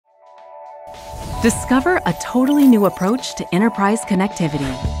Discover a totally new approach to enterprise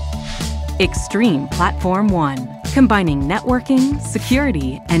connectivity. Extreme Platform One, combining networking,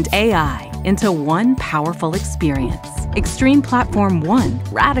 security, and AI into one powerful experience. Extreme Platform One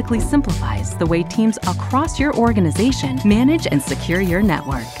radically simplifies the way teams across your organization manage and secure your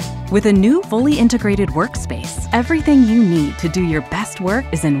network. With a new fully integrated workspace, everything you need to do your best work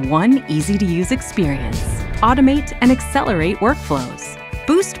is in one easy-to-use experience. Automate and accelerate workflows.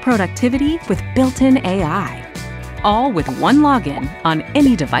 Boost productivity with built-in AI. All with one login on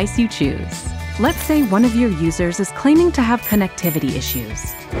any device you choose. Let's say one of your users is claiming to have connectivity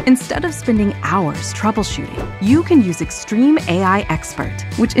issues. Instead of spending hours troubleshooting, you can use Extreme AI Expert,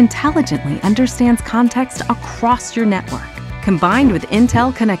 which intelligently understands context across your network. Combined with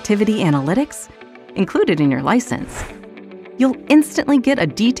Intel Connectivity Analytics, included in your license, you'll instantly get a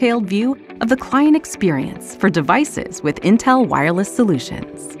detailed view of the client experience for devices with Intel wireless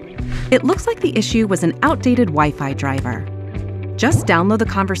solutions. It looks like the issue was an outdated Wi-Fi driver. Just download the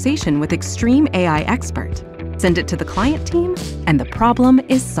conversation with Extreme AI Expert, send it to the client team, and the problem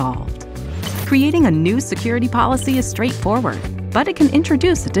is solved. Creating a new security policy is straightforward, but it can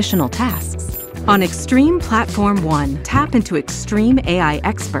introduce additional tasks. On Extreme Platform One, tap into Extreme AI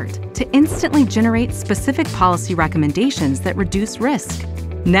Expert to instantly generate specific policy recommendations that reduce risk.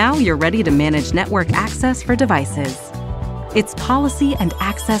 Now you're ready to manage network access for devices. It's policy and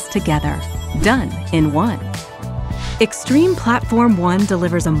access together, done in one. Extreme Platform One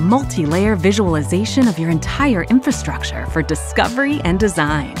delivers a multi-layer visualization of your entire infrastructure for discovery and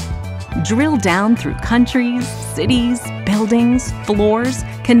design. Drill down through countries, cities, buildings, floors,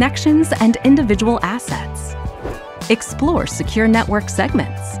 connections, and individual assets. Explore secure network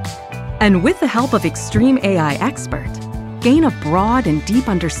segments. And with the help of Extreme AI Expert, gain a broad and deep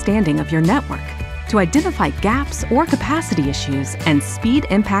understanding of your network to identify gaps or capacity issues and speed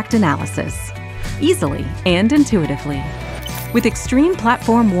impact analysis, easily and intuitively. With Extreme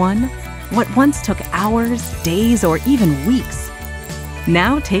Platform One, what once took hours, days, or even weeks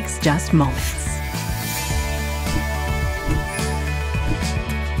now takes just moments.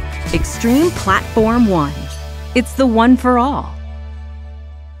 Extreme Platform One. It's the one for all.